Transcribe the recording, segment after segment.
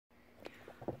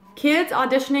Kids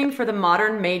auditioning for the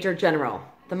Modern Major General.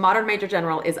 The Modern Major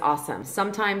General is awesome.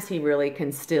 Sometimes he really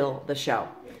can steal the show.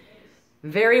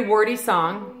 Very wordy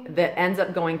song that ends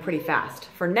up going pretty fast.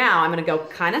 For now, I'm going to go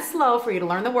kind of slow for you to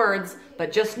learn the words,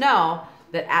 but just know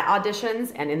that at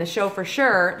auditions and in the show for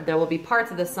sure, there will be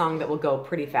parts of this song that will go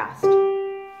pretty fast.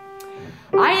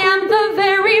 I am the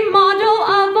very model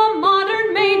of a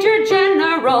modern major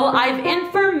general. I've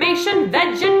information,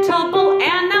 vegetable,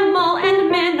 animal,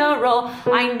 and mineral.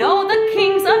 I know the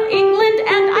kings of England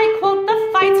and I quote the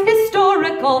fights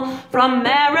historical. From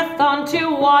Marathon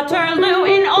to Waterloo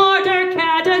in